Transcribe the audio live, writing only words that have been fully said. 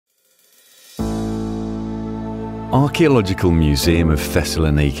Archaeological Museum of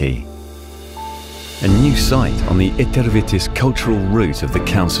Thessaloniki, a new site on the Iter Vitis cultural route of the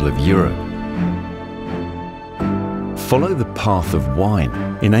Council of Europe. Follow the path of wine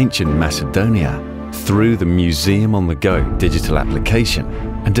in ancient Macedonia through the Museum on the Go digital application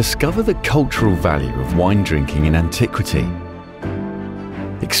and discover the cultural value of wine drinking in antiquity.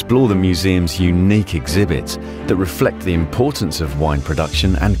 Explore the museum's unique exhibits that reflect the importance of wine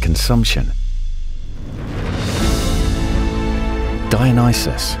production and consumption.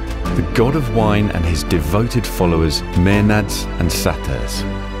 Dionysus, the god of wine, and his devoted followers Maenads and Satyrs.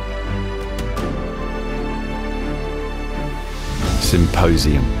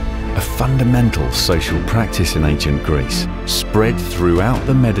 Symposium, a fundamental social practice in ancient Greece, spread throughout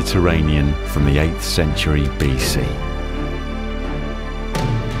the Mediterranean from the 8th century BC.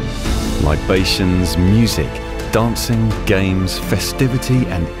 Libations, music, dancing, games, festivity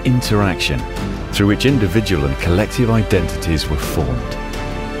and interaction, through which individual and collective identities were formed.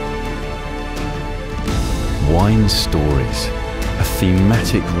 Wine Stories, a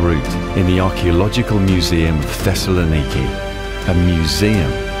thematic route in the Archaeological Museum of Thessaloniki, a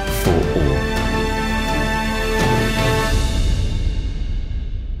museum for all.